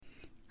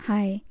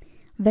Hi,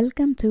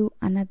 welcome to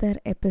another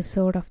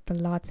episode of The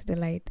Lord's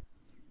Delight.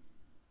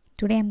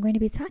 Today I'm going to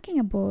be talking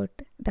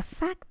about the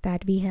fact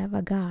that we have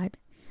a God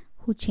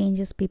who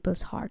changes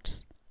people's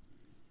hearts.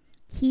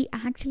 He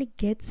actually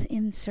gets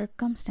in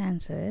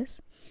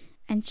circumstances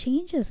and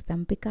changes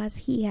them because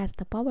He has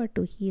the power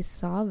to. He is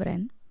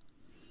sovereign.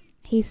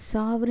 He is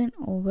sovereign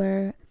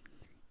over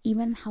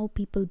even how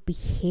people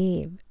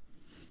behave.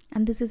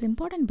 And this is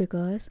important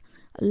because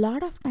a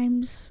lot of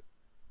times,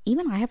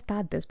 even I have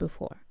thought this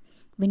before,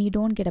 when you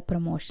don't get a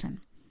promotion,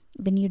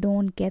 when you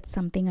don't get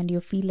something and you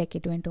feel like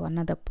it went to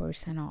another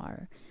person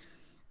or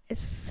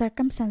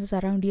circumstances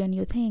around you and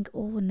you think,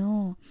 oh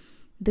no,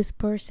 this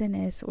person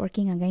is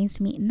working against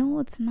me. No,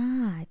 it's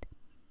not.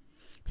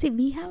 See,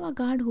 we have a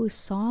God who is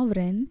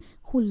sovereign,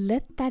 who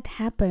let that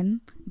happen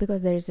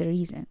because there is a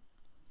reason.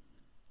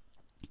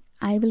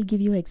 I will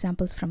give you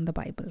examples from the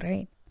Bible,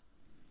 right?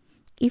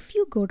 If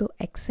you go to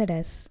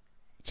Exodus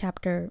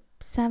chapter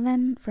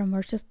 7 from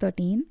verses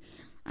 13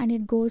 and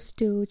it goes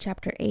to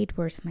chapter 8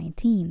 verse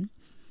 19,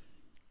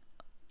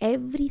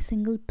 every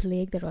single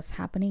plague that was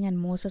happening and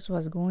Moses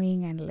was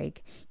going and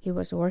he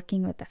was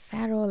working with the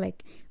Pharaoh,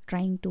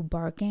 trying to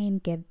bargain,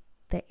 get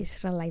the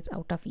Israelites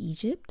out of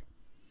Egypt.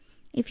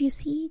 If you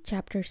see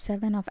chapter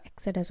 7 of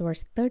Exodus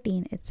verse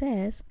 13, it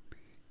says,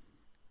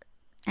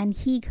 and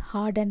he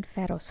hardened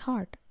Pharaoh's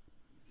heart,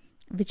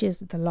 which is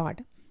the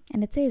Lord.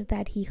 And it says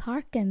that he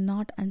hearkened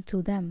not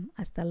unto them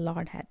as the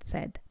Lord had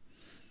said.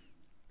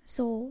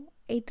 So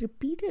it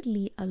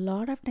repeatedly, a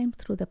lot of times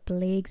through the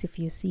plagues, if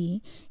you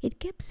see, it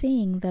kept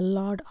saying the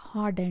Lord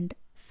hardened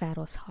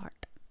Pharaoh's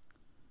heart.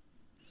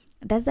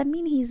 Does that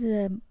mean he's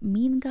a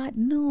mean God?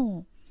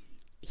 No.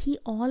 He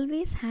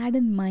always had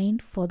in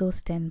mind for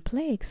those 10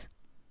 plagues.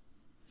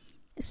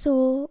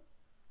 So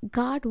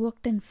God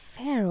worked in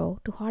Pharaoh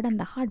to harden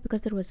the heart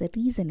because there was a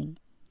reasoning.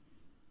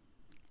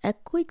 A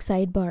quick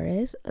sidebar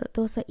is,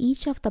 those are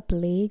each of the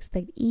plagues,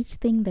 that each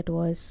thing that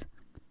was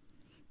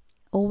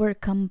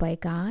overcome by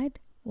God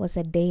was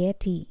a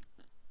deity,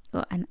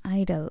 or an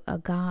idol, a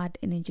god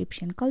in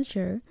Egyptian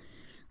culture,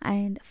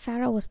 and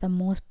Pharaoh was the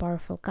most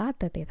powerful god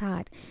that they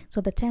had.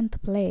 So the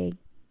 10th plague,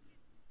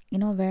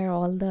 where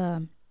all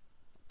the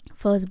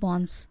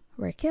firstborns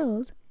were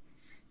killed,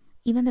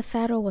 even the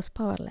Pharaoh was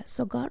powerless.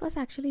 So God was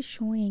actually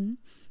showing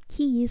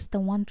He is the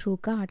one true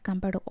God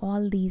compared to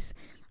all these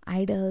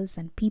idols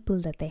and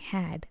people that they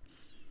had.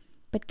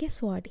 But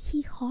guess what?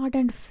 He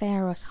hardened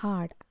Pharaoh's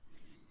heart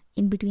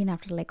in between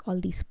after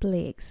all these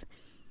plagues.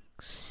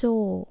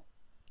 So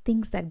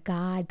things that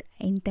God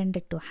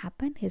intended to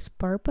happen, His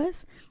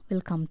purpose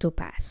will come to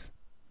pass.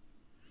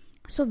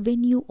 So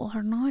when you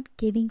are not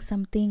getting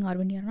something, or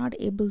when you're not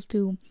able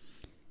to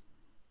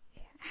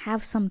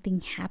have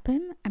something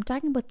happen, I'm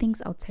talking about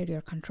things outside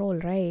your control,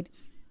 right?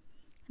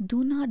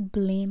 Do not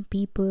blame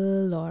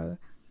people, or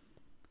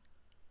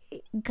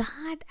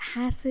God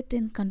has it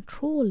in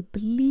control.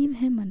 Believe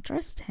Him and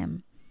trust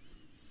Him.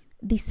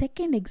 The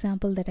second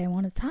example that I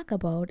want to talk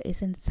about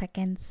is in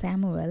 2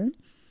 Samuel,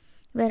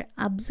 where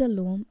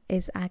Absalom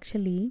is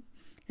actually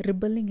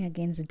rebelling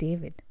against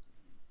David.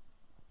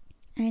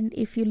 And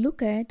if you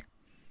look at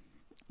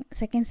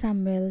 2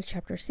 Samuel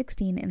chapter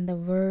 16 in the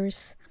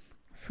verse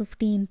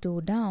 15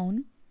 to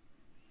down,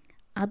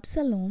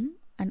 Absalom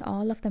and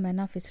all of the men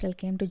of Israel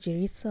came to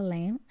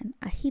Jerusalem, and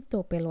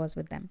Ahithophel was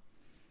with them.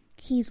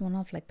 He's one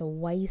of the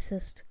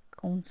wisest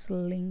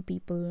counseling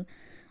people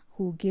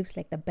who gives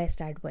the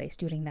best advice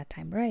during that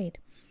time, right?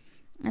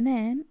 And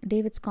then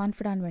David's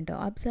confidant went to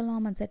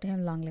Absalom and said to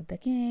him, long live the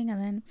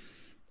king.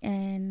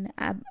 And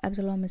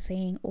Absalom is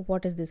saying, oh,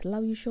 what is this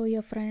love you show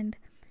your friend?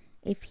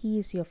 If he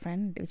is your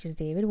friend, which is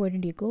David, why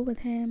didn't you go with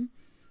him?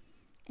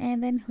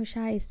 And then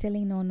Hushai is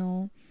telling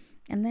no.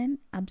 And then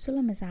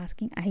Absalom is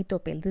asking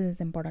Ahithophel, this is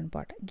the important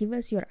part, give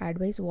us your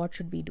advice, what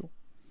should we do?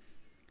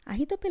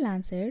 Ahithophel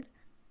answered,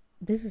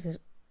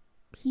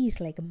 he is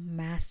like a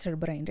master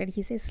brain, right?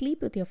 He says,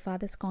 sleep with your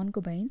father's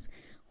concubines,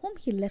 whom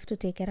he left to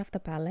take care of the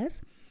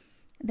palace.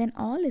 Then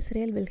all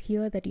Israel will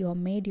hear that you have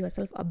made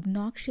yourself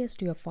obnoxious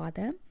to your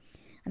father,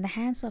 and the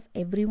hands of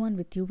everyone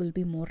with you will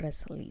be more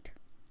resolute.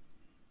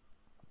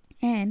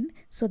 And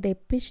so they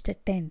pitched a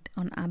tent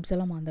on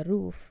Absalom on the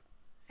roof.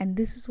 And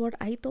this is what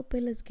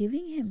Ahithophel is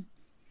giving him.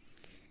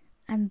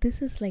 And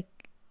this is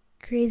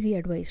crazy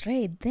advice,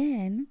 right?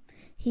 Then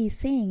he is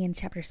saying in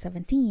chapter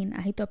 17,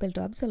 Ahithophel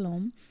to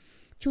Absalom,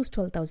 choose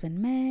 12,000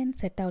 men,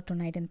 set out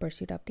tonight in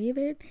pursuit of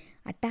David,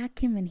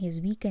 attack him when he is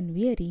weak and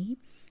weary,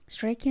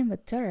 strike him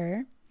with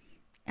terror.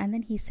 And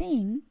then he's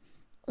saying,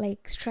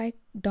 strike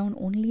down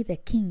only the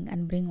king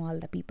and bring all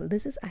the people.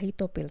 This is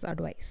Ahithophel's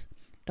advice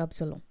to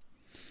Absalom.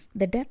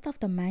 The death of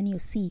the man you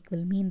seek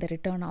will mean the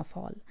return of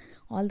all.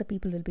 All the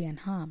people will be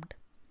unharmed.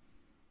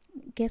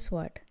 Guess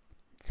what?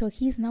 So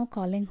he's now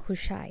calling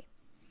Hushai,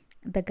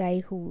 the guy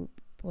who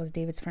was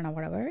David's friend or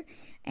whatever,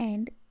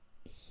 and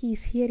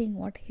he's hearing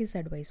what his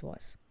advice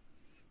was.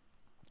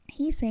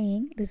 He's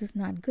saying, this is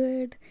not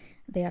good.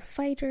 They are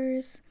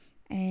fighters.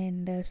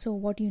 And so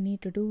what you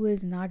need to do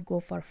is not go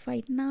for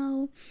fight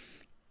now.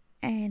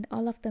 And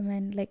all of the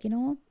men,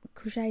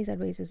 Kushai's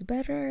advice is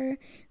better.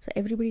 So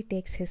everybody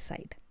takes his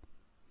side.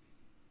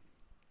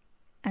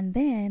 And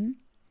then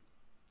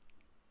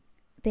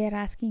they're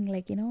asking,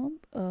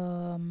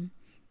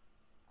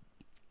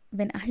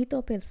 when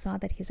Ahithophel saw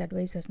that his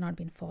advice has not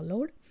been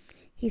followed,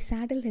 he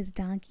saddled his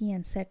donkey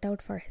and set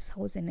out for his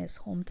house in his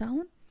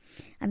hometown,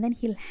 and then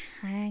he'll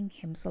hang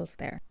himself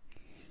there.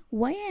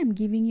 Why I am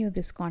giving you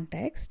this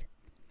context?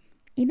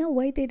 You know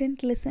why they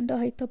didn't listen to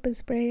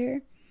Ahithophel's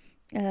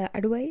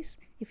advice?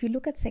 If you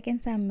look at 2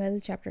 Samuel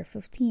chapter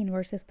 15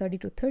 verses 30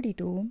 to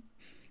 32,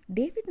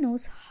 David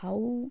knows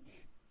how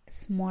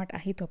smart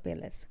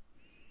Ahithophel is.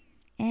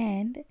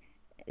 And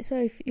so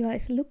if you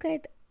look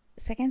at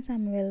 2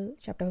 Samuel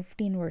chapter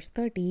 15 verse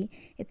 30,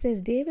 it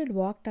says, David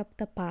walked up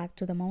the path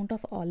to the Mount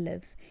of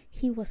Olives.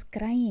 He was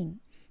crying.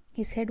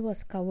 His head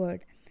was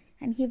covered,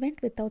 and he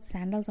went without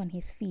sandals on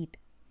his feet.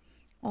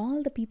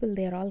 All the people,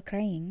 they are all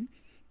crying.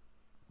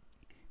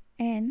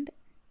 And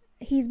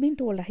he's been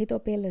told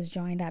Ahithophel has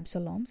joined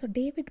Absalom. So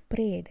David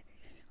prayed,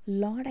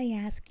 Lord, I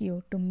ask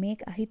you to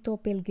make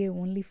Ahithophel give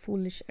only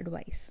foolish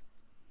advice.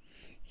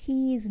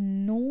 He is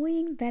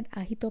knowing that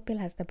Ahithophel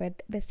has the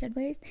best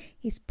advice.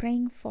 He's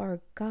praying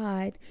for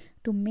God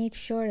to make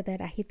sure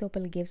that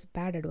Ahithophel gives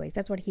bad advice.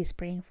 That's what he's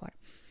praying for.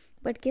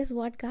 But guess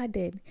what God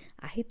did?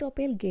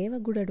 Ahithophel gave a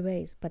good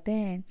advice, but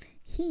then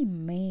he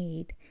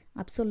made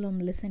Absalom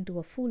listen to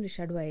a foolish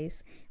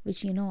advice,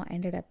 which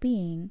ended up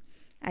being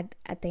at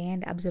the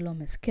end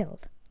Absalom is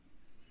killed.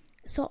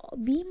 So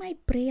we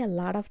might pray a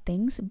lot of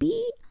things.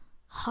 Be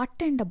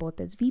heartened about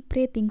this. We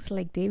pray things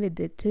like David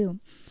did too.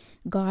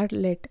 God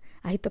let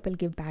Ahithophel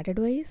give bad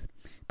advice,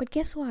 but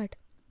guess what?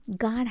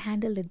 God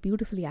handled it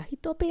beautifully.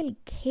 Ahithophel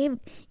gave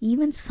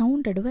even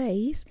sound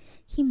advice.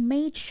 He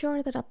made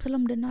sure that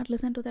Absalom did not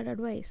listen to that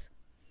advice.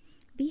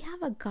 We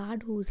have a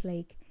God who's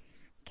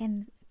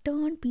can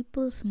turn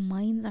people's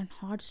minds and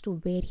hearts to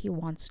where he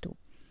wants to.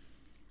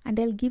 And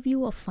I'll give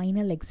you a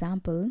final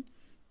example,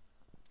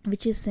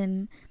 which is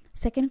in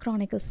 2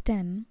 Chronicles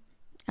 10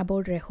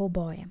 about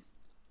Rehoboam.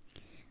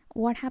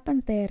 What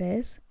happens there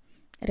is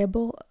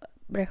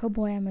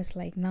Rehoboam is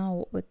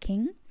now a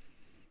king,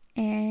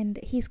 and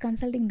he's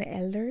consulting the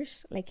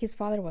elders. His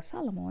father was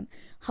Solomon.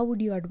 How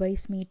would you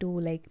advise me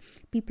to,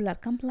 people are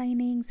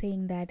complaining,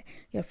 saying that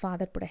your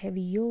father put a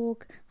heavy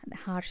yoke,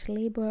 harsh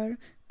labor,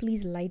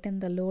 please lighten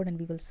the load and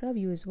we will serve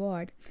you, is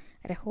what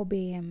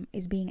Rehoboam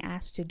is being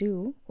asked to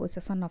do, who is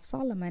the son of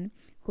Solomon,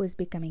 who is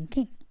becoming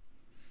king.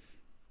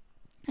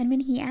 And when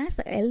he asked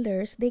the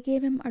elders, they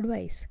gave him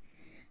advice.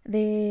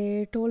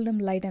 They told him,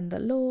 lighten the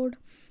load.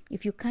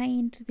 If you're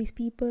kind to these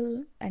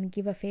people and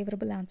give a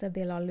favorable answer,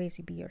 they'll always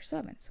be your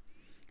servants.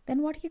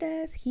 Then what he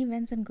does, he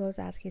went and goes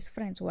ask his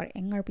friends who are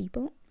younger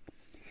people,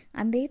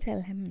 and they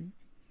tell him,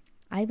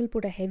 I will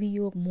put a heavy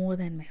yoke more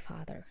than my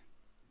father.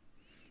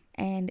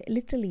 And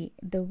literally,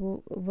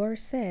 the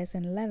verse says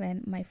in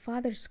 11, my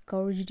father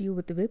scourged you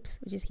with the whips,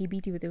 which is he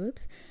beat you with the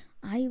whips.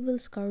 I will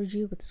scourge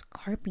you with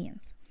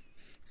scorpions.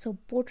 So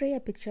portray a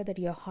picture that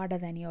you're harder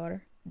than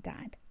your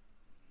dad.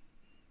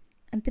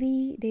 And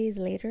 3 days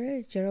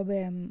later,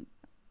 Jeroboam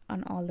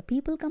and all the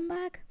people come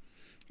back.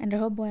 And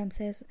Rehoboam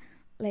says,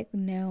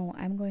 no,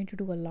 I'm going to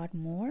do a lot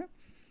more.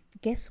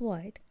 Guess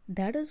what?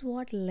 That is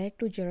what led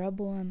to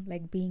Jeroboam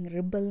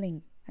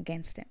rebelling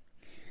against him.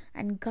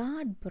 And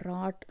God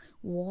brought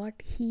what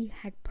he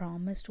had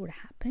promised would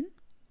happen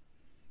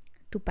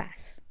to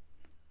pass.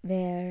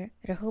 Where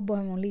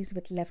Rehoboam only is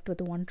left with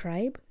one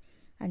tribe,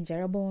 and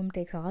Jeroboam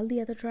takes all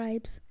the other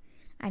tribes.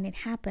 And it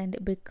happened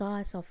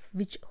because of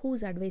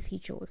whose advice he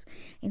chose.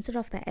 Instead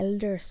of the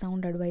elder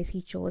sound advice,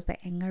 he chose the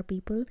younger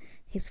people,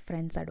 his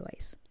friends'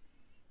 advice.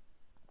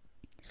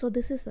 So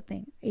this is the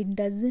thing. It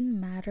doesn't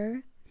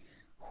matter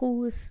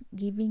who is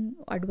giving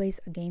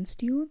advice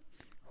against you,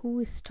 who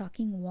is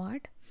talking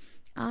what.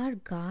 Our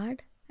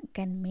God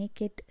can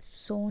make it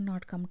so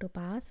not come to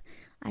pass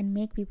and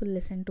make people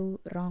listen to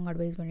wrong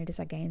advice when it is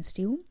against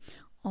you,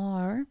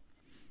 or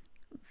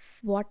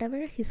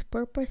whatever his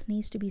purpose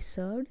needs to be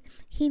served,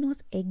 he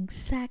knows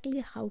exactly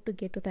how to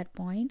get to that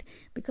point.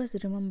 Because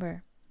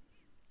remember,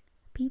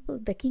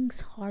 the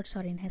king's hearts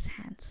are in his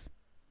hands,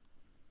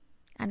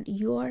 and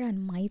your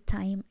and my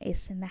time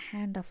is in the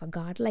hand of a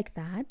God like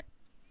that.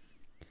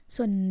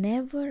 So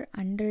never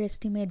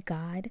underestimate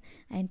God,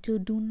 and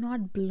do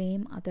not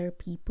blame other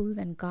people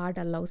when God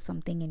allows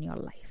something in your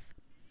life.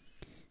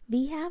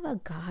 We have a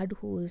God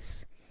who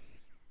is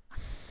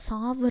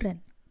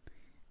sovereign.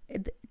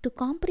 To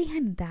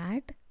comprehend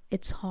that,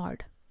 it's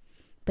hard.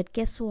 But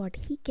guess what?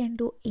 He can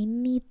do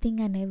anything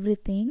and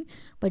everything,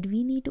 but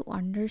we need to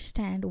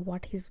understand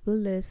what his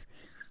will is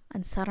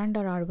and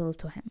surrender our will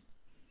to him.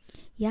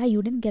 Yeah,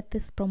 you didn't get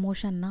this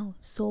promotion now.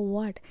 So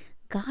what?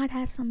 God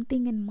has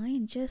something in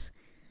mind. Just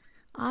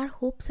our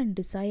hopes and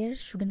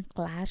desires shouldn't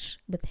clash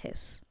with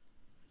his.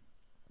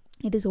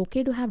 It is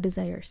okay to have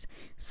desires.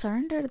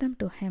 Surrender them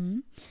to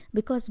him,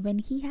 because when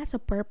he has a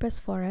purpose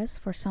for us,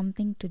 for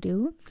something to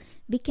do,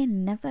 we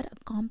can never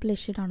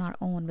accomplish it on our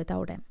own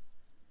without him.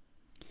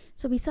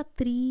 So we saw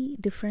 3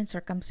 different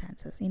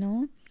circumstances,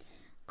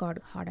 God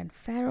hardened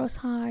Pharaoh's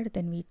heart.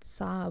 Then we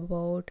saw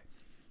about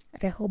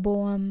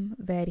Rehoboam,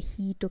 where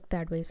he took the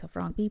advice of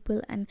wrong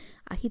people, and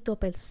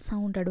Ahithophel's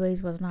sound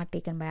advice was not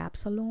taken by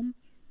Absalom.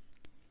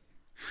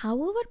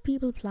 However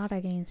people plot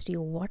against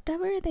you,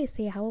 whatever they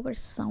say, however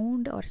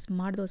sound or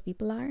smart those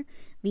people are,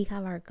 we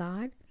have our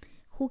God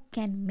who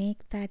can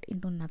make that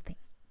into nothing.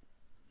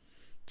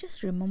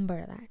 Just remember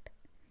that.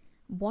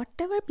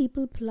 Whatever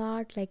people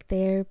plot, like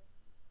their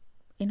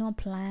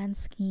plans,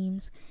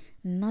 schemes,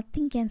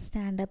 nothing can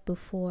stand up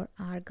before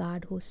our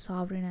God who's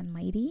sovereign and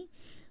mighty,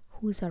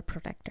 who's our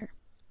protector.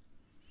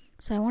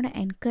 So I want to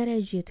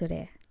encourage you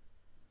today.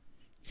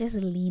 Just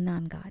lean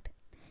on God.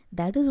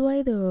 That is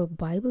why the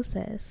Bible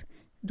says,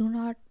 do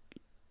not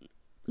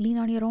lean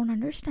on your own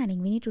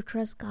understanding. We need to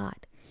trust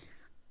God.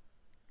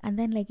 And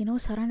then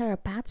surrender our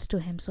paths to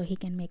Him so He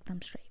can make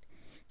them straight.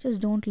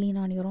 Just don't lean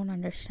on your own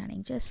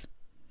understanding. Just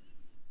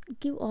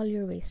give all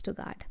your ways to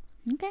God.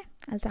 Okay?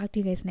 I'll talk to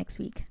you guys next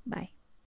week. Bye.